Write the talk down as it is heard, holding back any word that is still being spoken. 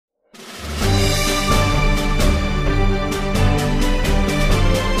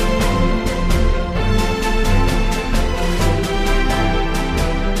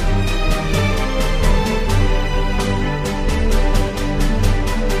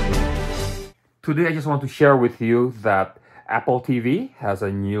Today I just want to share with you that Apple TV has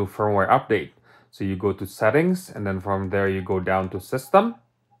a new firmware update. So you go to settings and then from there you go down to system,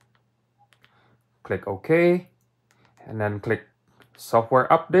 click OK, and then click software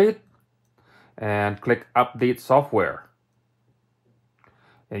update and click update software.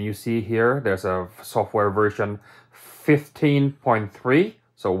 And you see here there's a software version 15.3,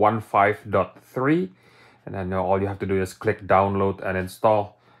 so 15.3, and then all you have to do is click download and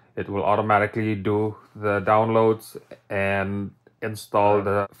install. It will automatically do the downloads and install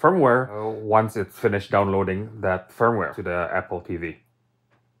the firmware once it's finished downloading that firmware to the Apple TV.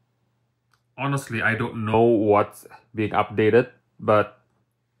 Honestly, I don't know what's being updated, but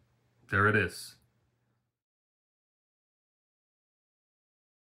there it is.